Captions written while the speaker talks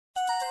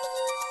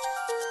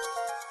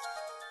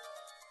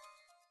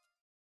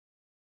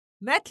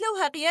مثل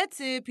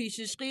وهقيت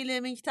بيشش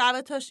قيل من كتابة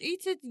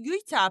تشقيت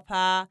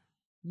يويتابا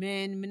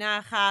من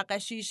مناخا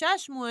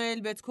قشيشاش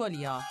مويل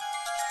بتكوليا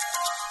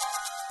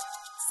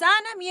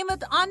سانم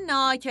يمد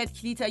أنا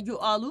كالكليتا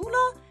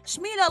يؤالولا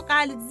شميل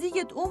القالت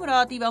زيت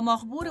أمراتي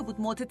ومخبور بود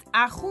موتت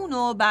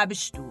أخونو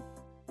بابشتو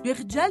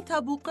بخجل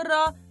تابو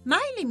قرى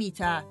مايلي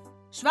ميتا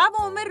شواب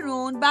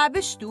أمرون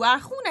بابشتو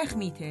أخون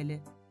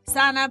أخميتل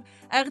سانب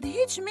أغد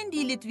هيتش من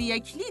ديلت ويا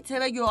كليتا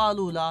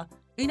ويؤالولا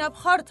إنا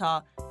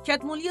بخارتا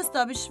كت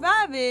موليستا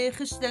بشواب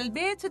خشت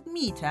البيت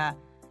ميتا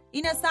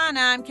إنا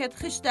سانم كت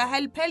خشت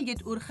هل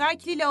بلجت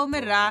أرخاكلي لو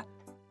مرة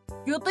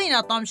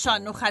يطينا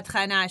طمشان نخد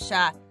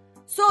خناشا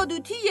سودو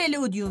تيه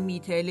لوديو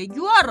ميتله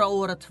جوار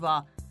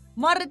اورتوا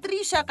مرد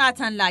ريشا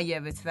قاتن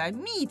لايفتوا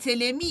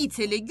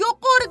ميتله جو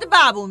قرد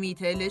بابو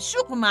ميتله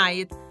شوق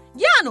مايت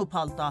يانو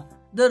بالطا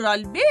در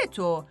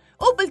البيتو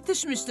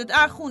وبلتشمشتت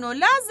اخونو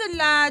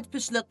لازلات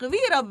بشلق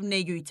ويرا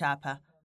بنيجو يتابا